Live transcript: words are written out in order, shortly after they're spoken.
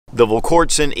The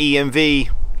Volquartsen ENV,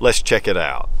 let's check it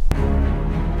out.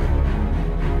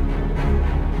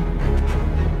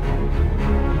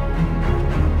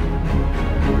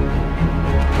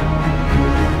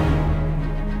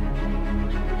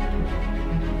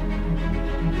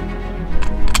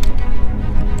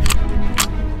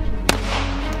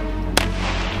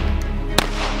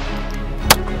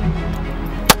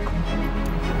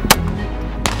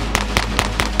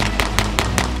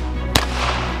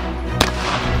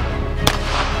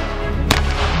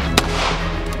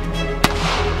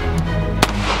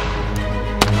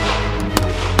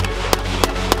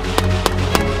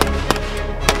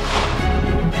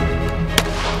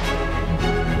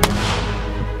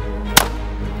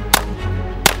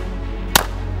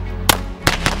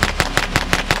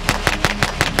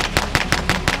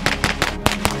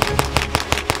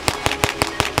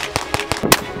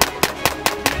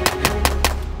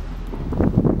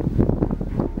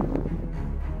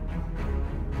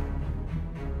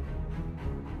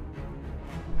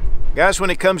 Guys,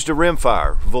 when it comes to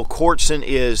rimfire, Volquartsen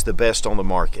is the best on the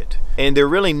market. And they're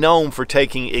really known for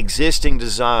taking existing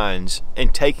designs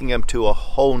and taking them to a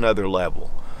whole nother level.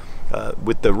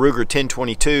 With the Ruger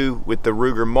 1022, with the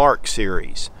Ruger Mark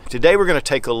series. Today we're going to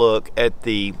take a look at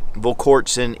the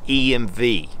Volquartsen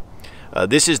ENV.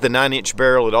 This is the 9-inch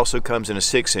barrel. It also comes in a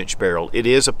 6-inch barrel. It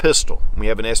is a pistol. We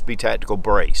have an SB tactical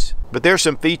brace. But there are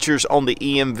some features on the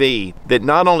ENV that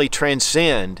not only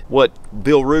transcend what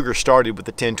Bill Ruger started with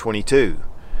the 1022,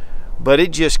 but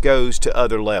it just goes to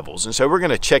other levels. And so we're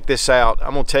going to check this out.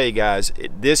 I'm going to tell you guys,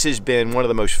 this has been one of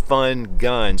the most fun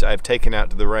guns I've taken out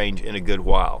to the range in a good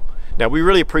while. Now, we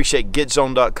really appreciate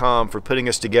Getzone.com for putting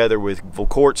us together with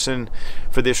Volquartsen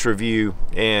for this review.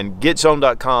 And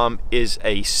Getzone.com is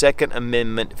a Second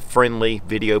Amendment friendly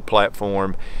video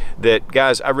platform that,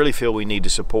 guys, I really feel we need to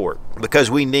support because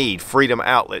we need freedom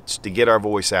outlets to get our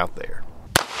voice out there.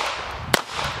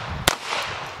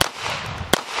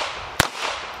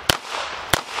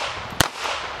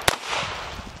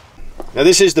 Now,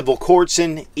 this is the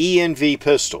Volquartsen ENV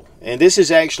pistol, and this is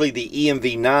actually the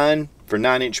ENV-9 for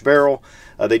 9-inch barrel.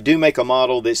 They do make a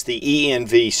model that's the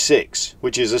ENV-6,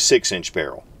 which is a 6-inch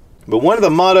barrel. But one of the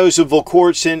mottos of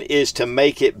Volquartsen is to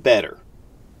make it better.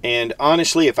 And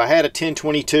honestly, if I had a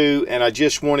 1022 and I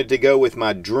just wanted to go with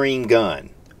my dream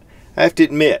gun, I have to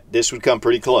admit, this would come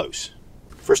pretty close.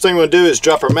 First thing we're going to do is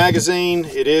drop our magazine.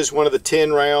 It is one of the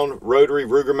 10-round rotary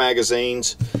Ruger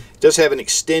magazines. It does have an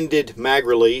extended mag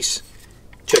release.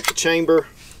 Check the chamber,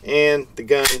 and the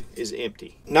gun is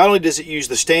empty. Not only does it use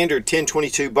the standard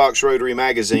 1022 box rotary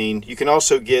magazine, you can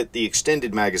also get the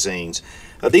extended magazines.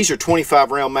 These are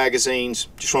 25-round magazines.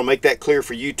 Just want to make that clear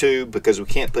for YouTube because we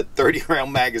can't put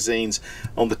 30-round magazines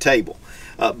on the table.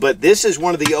 But this is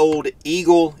one of the old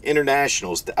Eagle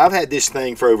Internationals. I've had this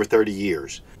thing for over 30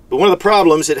 years. But one of the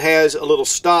problems, it has a little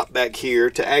stop back here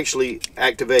to actually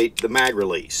activate the mag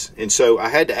release. And so I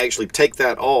had to actually take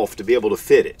that off to be able to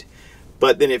fit it.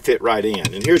 But then it fit right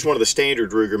in. And here's one of the standard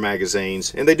Ruger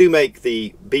magazines. And they do make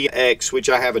the BX,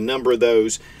 which I have a number of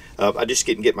those. I just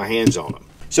couldn't get my hands on them.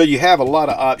 So you have a lot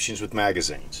of options with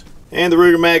magazines. And the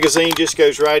Ruger magazine just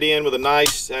goes right in with a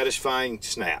nice, satisfying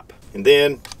snap. And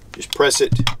then just press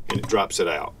it and it drops it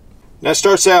out. Now it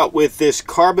starts out with this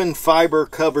carbon fiber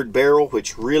covered barrel,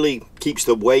 which really keeps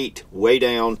the weight way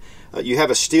down. You have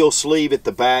a steel sleeve at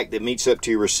the back that meets up to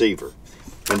your receiver.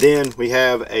 And then we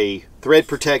have a thread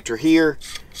protector here.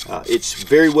 It's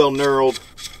very well knurled,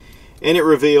 and it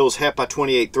reveals 1/2 by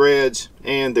 28 threads,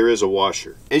 and there is a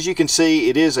washer. As you can see,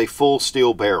 it is a full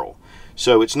steel barrel.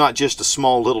 So it's not just a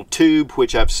small little tube,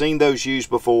 which I've seen those used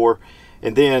before,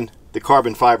 and then the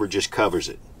carbon fiber just covers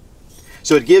it.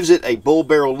 So it gives it a bull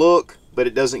barrel look, but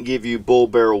it doesn't give you bull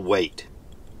barrel weight.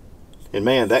 And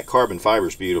man, that carbon fiber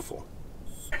is beautiful.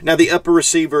 Now the upper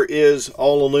receiver is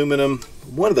all aluminum.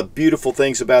 One of the beautiful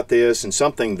things about this, and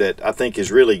something that I think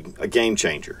is really a game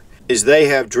changer, is they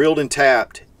have drilled and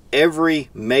tapped every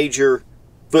major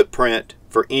footprint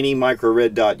for any micro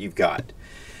red dot you've got.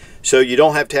 So you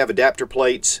don't have to have adapter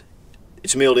plates.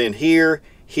 It's milled in here,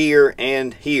 here,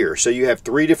 and here. So you have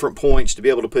 3 different points to be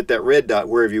able to put that red dot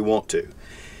wherever you want to.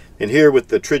 And here with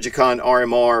the Trijicon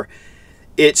RMR,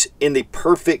 it's in the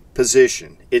perfect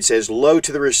position. It's as low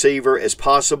to the receiver as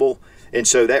possible, and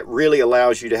so that really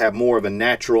allows you to have more of a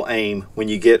natural aim when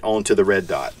you get onto the red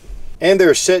dot. And there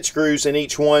are set screws in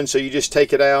each one, so you just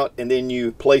take it out and then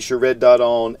you place your red dot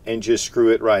on and just screw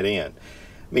it right in.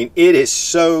 I mean, it is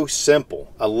so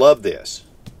simple. I love this.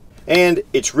 And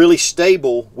it's really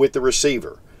stable with the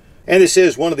receiver. And this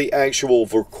is one of the actual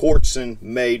Volquartsen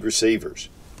made receivers.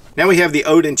 Now we have the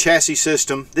Odin chassis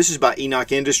system. This is by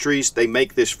Enoch Industries. They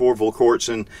make this for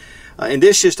Volquartsen. And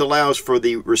this just allows for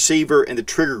the receiver and the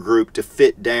trigger group to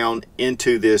fit down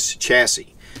into this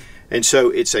chassis. And so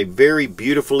it's a very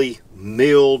beautifully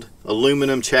milled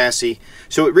aluminum chassis,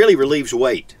 so it really relieves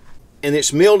weight. And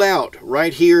it's milled out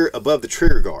right here above the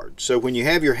trigger guard. So when you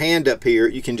have your hand up here,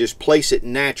 you can just place it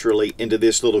naturally into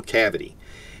this little cavity.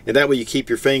 And that way you keep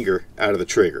your finger out of the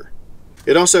trigger.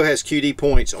 It also has QD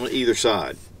points on either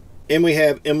side. And we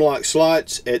have M-LOK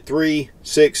slots at 3,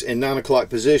 6, and 9 o'clock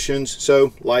positions.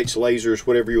 So lights, lasers,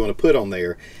 whatever you want to put on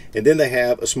there. And then they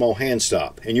have a small hand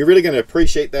stop. And you're really going to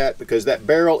appreciate that because that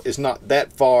barrel is not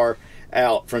that far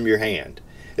out from your hand,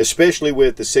 especially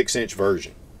with the 6-inch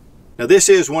version. Now this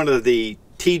is one of the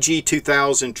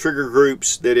TG2000 trigger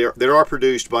groups that are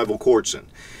produced by Volquartsen.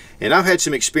 And I've had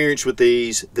some experience with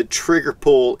these. The trigger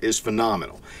pull is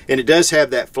phenomenal. And it does have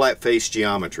that flat face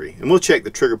geometry. And we'll check the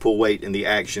trigger pull weight in the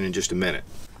action in just a minute.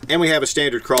 And we have a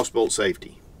standard crossbolt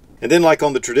safety. And then like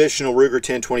on the traditional Ruger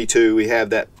 1022, we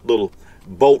have that little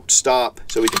bolt stop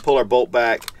so we can pull our bolt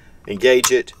back,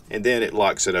 engage it, and then it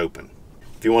locks it open.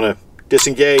 If you want to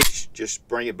disengage, just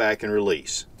bring it back and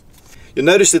release. You'll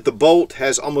notice that the bolt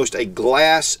has almost a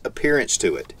glass appearance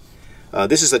to it.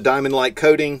 This is a diamond-like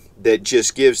coating that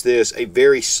just gives this a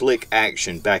very slick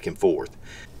action back and forth.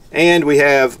 And we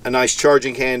have a nice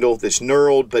charging handle that's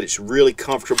knurled, but it's really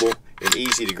comfortable and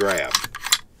easy to grab.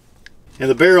 And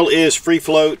the barrel is free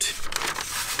float.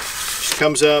 Just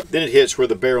comes up, then it hits where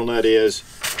the barrel nut is.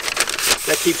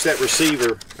 That keeps that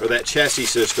receiver or that chassis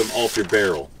system off your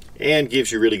barrel and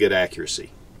gives you really good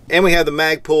accuracy. And we have the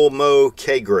Magpul Mo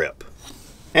K-Grip.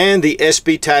 And the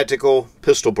SB Tactical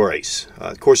pistol brace.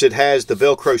 Of course, it has the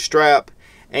Velcro strap,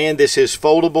 and this is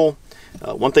foldable.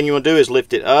 One thing you want to do is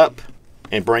lift it up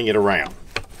and bring it around.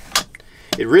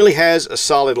 It really has a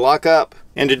solid lockup,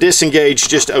 and to disengage,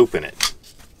 just open it.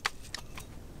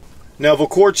 Now,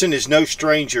 Volquartsen is no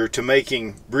stranger to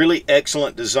making really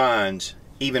excellent designs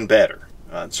even better.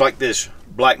 It's like this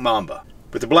Black Mamba.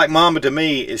 But the Black Mamba to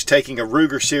me is taking a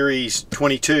Ruger Series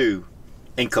 22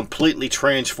 and completely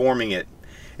transforming it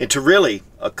into really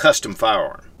a custom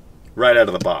firearm right out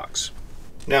of the box.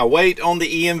 Now weight on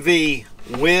the ENV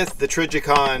with the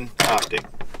Trijicon optic.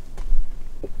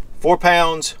 4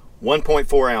 pounds,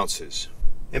 1.4 ounces.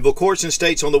 And Volquartsen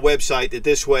states on the website that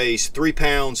this weighs 3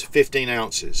 pounds, 15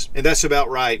 ounces. And that's about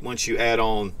right once you add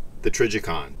on the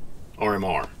Trijicon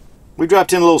RMR. We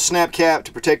dropped in a little snap cap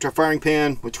to protect our firing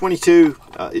pin. With 22,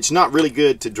 it's not really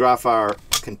good to dry fire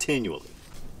continually.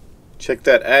 Check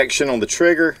that action on the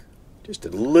trigger. Just a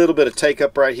little bit of take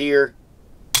up right here,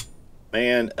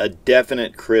 and a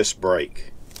definite crisp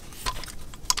break.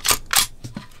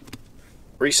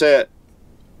 Reset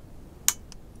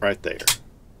right there.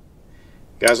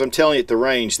 Guys, I'm telling you, at the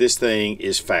range, this thing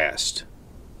is fast.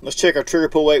 Let's check our trigger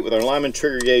pull weight with our Lyman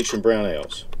trigger gauge from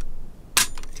Brownells.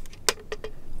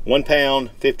 1 pound,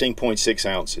 15.6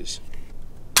 ounces.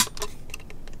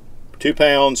 2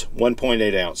 pounds,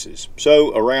 1.8 ounces.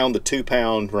 So around the 2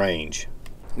 pound range.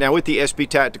 Now with the SB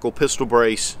Tactical pistol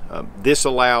brace, this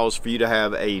allows for you to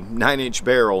have a 9-inch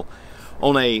barrel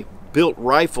on a built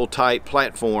rifle type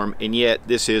platform, and yet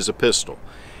this is a pistol.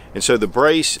 And so the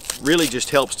brace really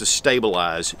just helps to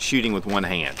stabilize shooting with one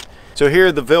hand. So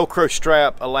here the Velcro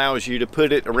strap allows you to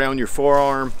put it around your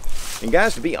forearm. And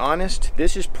guys, to be honest,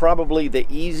 this is probably the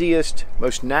easiest,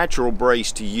 most natural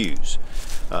brace to use.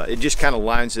 It just kind of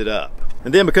lines it up.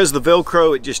 And then because of the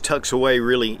Velcro, it just tucks away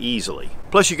really easily.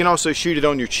 Plus you can also shoot it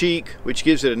on your cheek, which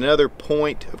gives it another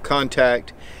point of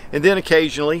contact. And then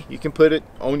occasionally you can put it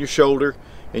on your shoulder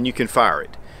and you can fire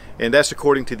it. And that's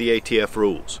according to the ATF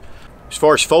rules. As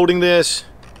far as folding this,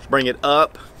 bring it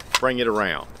up, bring it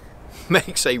around.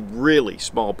 Makes a really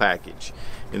small package.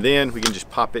 And then we can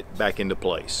just pop it back into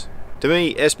place. To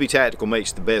me, SB Tactical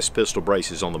makes the best pistol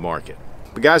braces on the market.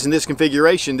 But guys, in this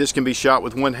configuration, this can be shot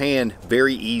with one hand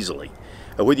very easily.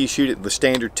 Whether you shoot it with the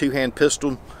standard 2-hand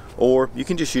pistol, or you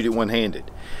can just shoot it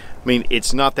one-handed. I mean,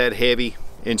 it's not that heavy,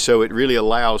 and so it really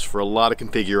allows for a lot of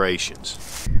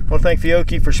configurations. I want to thank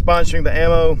Fiocchi for sponsoring the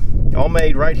ammo, all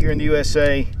made right here in the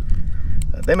USA.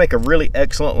 They make a really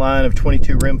excellent line of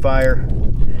 22 rimfire,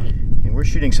 and we're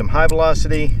shooting some high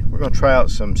velocity. We're going to try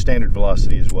out some standard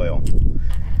velocity as well.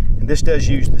 And this does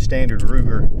use the standard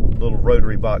Ruger little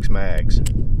rotary box mags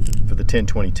for the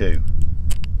 1022.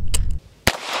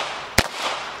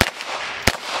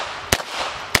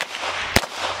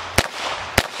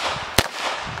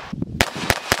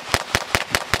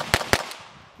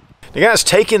 Now guys,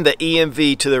 taking the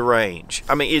ENV to the range,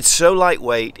 I mean, it's so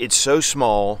lightweight, it's so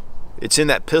small, it's in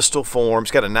that pistol form,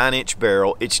 it's got a 9-inch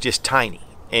barrel, it's just tiny.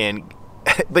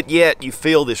 But yet you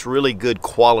feel this really good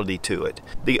quality to it.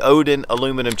 The Odin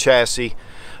aluminum chassis,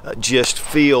 just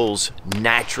feels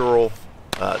natural.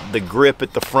 The grip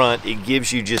at the front, it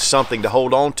gives you just something to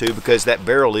hold on to because that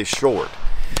barrel is short.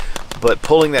 But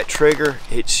pulling that trigger,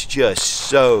 it's just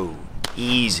so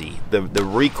easy. The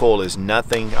recoil is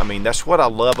nothing. I mean, that's what I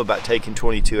love about taking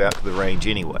 22 out to the range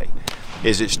anyway,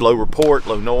 is it's low report,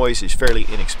 low noise, it's fairly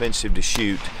inexpensive to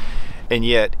shoot, and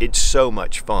yet it's so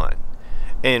much fun.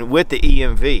 And with the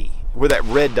ENV, where that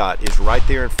red dot is right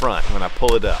there in front when I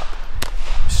pull it up,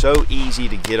 so easy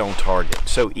to get on target,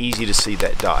 so easy to see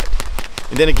that dot.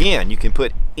 And then again, you can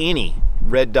put any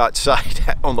red dot sight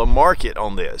on the market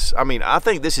on this. I mean, I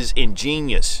think this is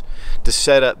ingenious to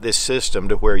set up this system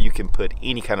to where you can put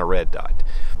any kind of red dot.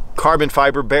 Carbon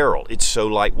fiber barrel, it's so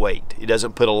lightweight. It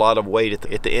doesn't put a lot of weight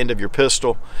at the end of your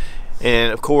pistol.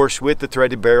 And of course, with the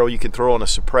threaded barrel, you can throw on a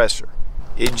suppressor.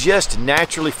 It just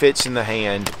naturally fits in the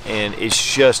hand, and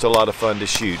it's just a lot of fun to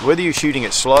shoot. Whether you're shooting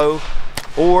it slow,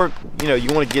 or you know,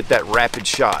 you want to get that rapid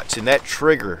shots, and that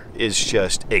trigger is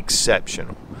just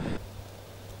exceptional.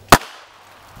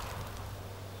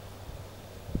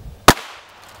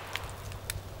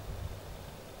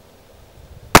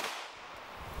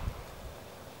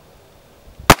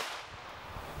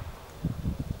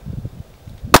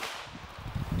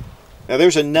 Now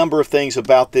there's a number of things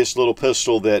about this little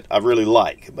pistol that I really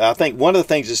like. I think one of the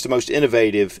things that's the most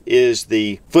innovative is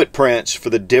the footprints for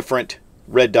the different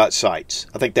red dot sights.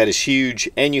 I think that is huge,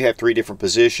 and you have 3 different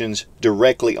positions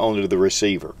directly onto the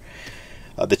receiver.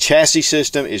 The chassis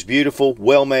system is beautiful,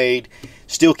 well made,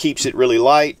 still keeps it really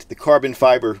light. The carbon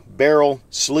fiber barrel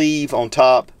sleeve on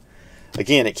top,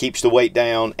 again, it keeps the weight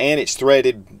down, and it's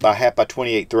threaded by 1/2 x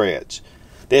 28 threads.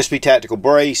 The SP Tactical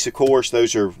brace, of course,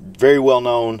 those are very well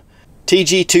known.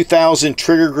 TG2000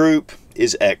 trigger group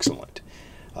is excellent.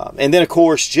 And then, of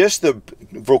course, just the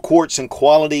Volquartsen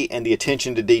quality and the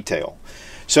attention to detail.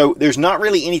 So there's not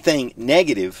really anything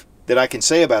negative that I can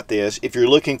say about this if you're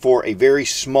looking for a very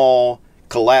small,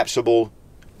 collapsible,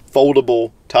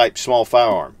 foldable type small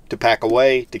firearm to pack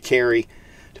away, to carry,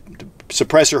 to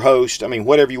suppressor host, I mean,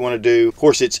 whatever you want to do. Of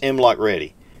course, it's M-LOK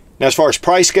ready. Now, as far as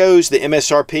price goes, the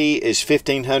MSRP is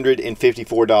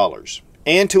 $1,554.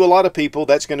 And to a lot of people,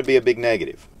 that's going to be a big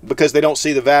negative because they don't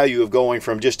see the value of going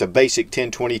from just a basic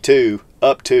 1022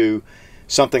 up to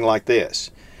something like this.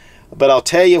 But I'll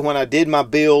tell you, when I did my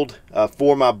build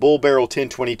for my bull barrel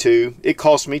 1022, it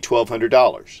cost me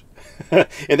 $1,200.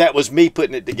 And that was me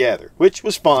putting it together, which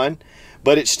was fun,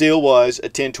 but it still was a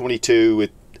 1022 with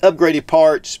upgraded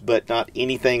parts, but not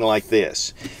anything like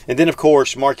this. And then, of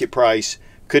course, market price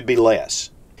could be less.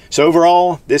 So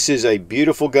overall, this is a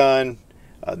beautiful gun.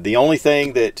 The only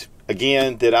thing that,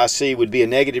 again, that I see would be a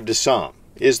negative to some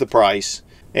is the price.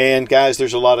 And guys,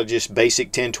 there's a lot of just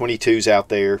basic 1022s out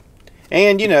there.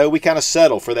 And, you know, we kind of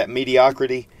settle for that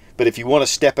mediocrity. But if you want to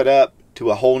step it up to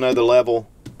a whole nother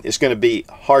level, it's going to be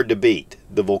hard to beat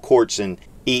the Volquartsen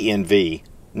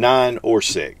ENV-9 or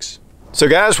 6. So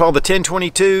guys, while the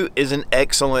 1022 is an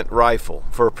excellent rifle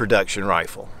for a production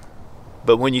rifle,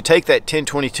 but when you take that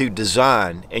 1022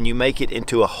 design and you make it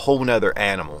into a whole nother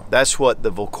animal, that's what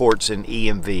the Volquartsen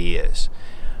ENV is.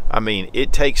 I mean,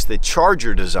 it takes the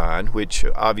Charger design, which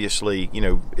obviously, you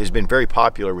know, has been very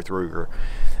popular with Ruger,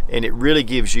 and it really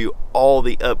gives you all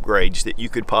the upgrades that you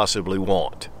could possibly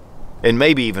want, and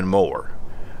maybe even more.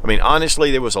 I mean, honestly,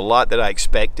 there was a lot that I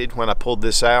expected when I pulled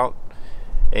this out,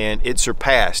 and it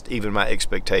surpassed even my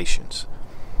expectations.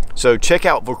 So check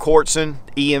out Volquartsen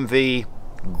ENV.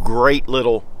 Great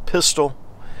little pistol,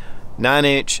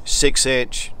 9-inch,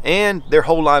 6-inch, and their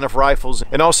whole line of rifles,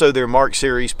 and also their Mark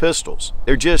Series pistols.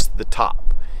 They're just the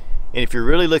top. And if you're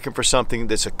really looking for something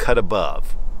that's a cut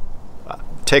above,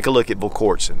 take a look at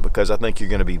Volquartsen, because I think you're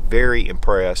going to be very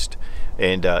impressed,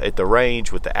 and at the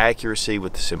range, with the accuracy,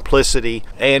 with the simplicity,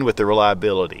 and with the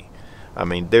reliability. I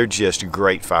mean, they're just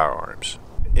great firearms.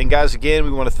 And guys, again,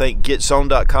 we want to thank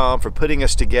Getzone.com for putting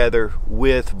us together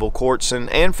with Volquartsen,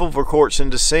 and for Volquartsen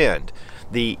to send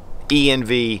the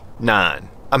ENV-9.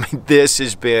 I mean, this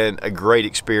has been a great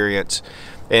experience,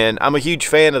 and I'm a huge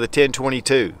fan of the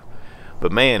 1022.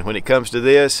 But man, when it comes to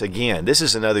this, again, this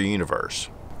is another universe.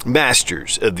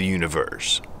 Masters of the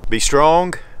universe. Be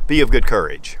strong, be of good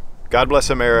courage. God bless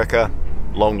America.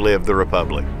 Long live the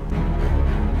Republic.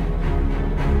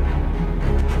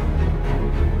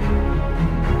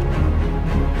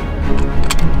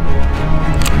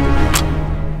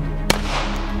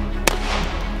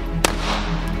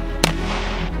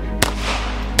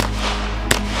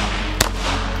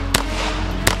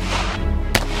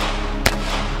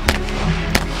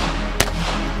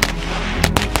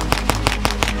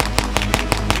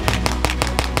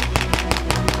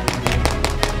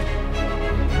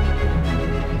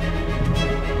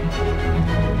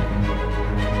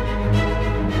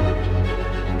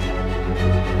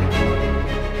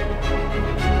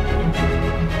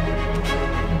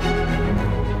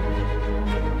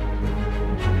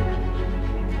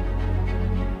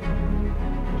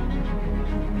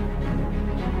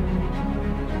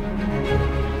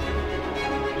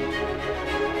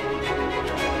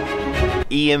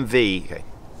 ENV, okay,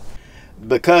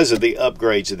 because of the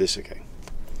upgrades of this, okay.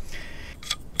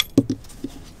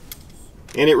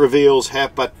 And it reveals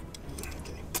half by,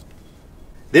 okay.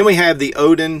 Then we have the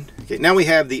Odin, okay, now we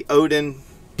have the Odin,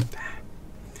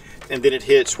 and then it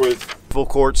hits with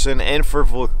Volquartsen and for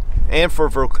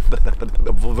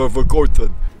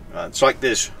Volquartsen. It's like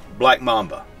this Black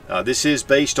Mamba. This is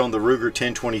based on the Ruger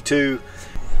 1022,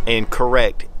 and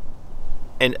correct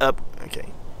and up, okay,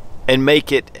 and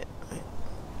make it.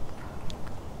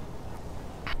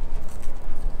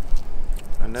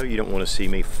 I know you don't want to see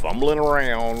me fumbling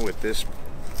around with this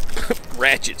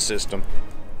ratchet system.